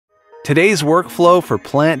Today's workflow for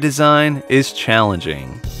plant design is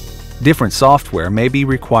challenging. Different software may be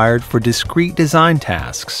required for discrete design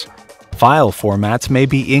tasks. File formats may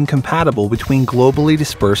be incompatible between globally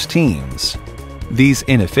dispersed teams. These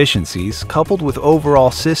inefficiencies, coupled with overall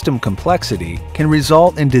system complexity, can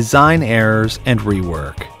result in design errors and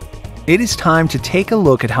rework. It is time to take a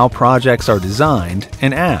look at how projects are designed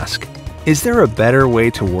and ask, is there a better way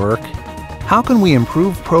to work? How can we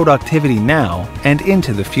improve productivity now and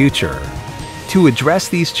into the future? To address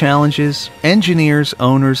these challenges, engineers,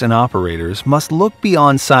 owners, and operators must look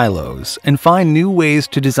beyond silos and find new ways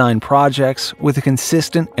to design projects with a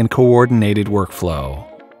consistent and coordinated workflow.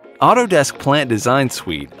 Autodesk Plant Design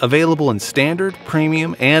Suite, available in Standard,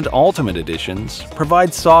 Premium, and Ultimate editions,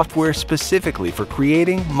 provides software specifically for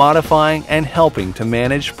creating, modifying, and helping to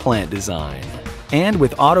manage plant design. And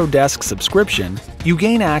with Autodesk subscription, you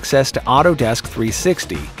gain access to Autodesk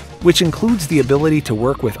 360, which includes the ability to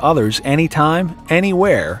work with others anytime,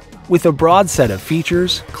 anywhere, with a broad set of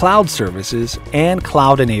features, cloud services, and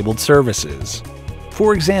cloud-enabled services.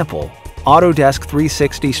 For example, Autodesk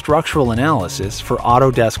 360 Structural Analysis for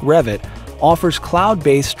Autodesk Revit offers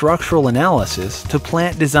cloud-based structural analysis to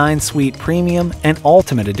Plant Design Suite Premium and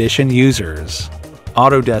Ultimate Edition users.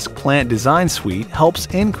 Autodesk Plant Design Suite helps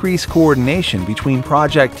increase coordination between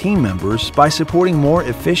project team members by supporting more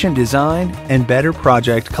efficient design and better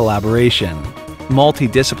project collaboration.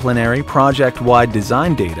 Multidisciplinary project-wide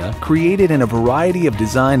design data created in a variety of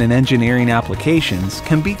design and engineering applications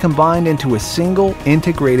can be combined into a single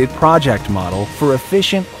integrated project model for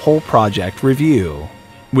efficient whole project review.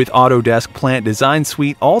 With Autodesk Plant Design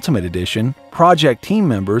Suite Ultimate Edition, project team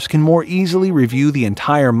members can more easily review the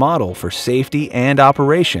entire model for safety and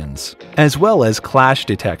operations, as well as clash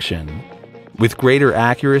detection. With greater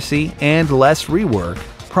accuracy and less rework,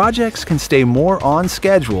 projects can stay more on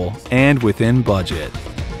schedule and within budget.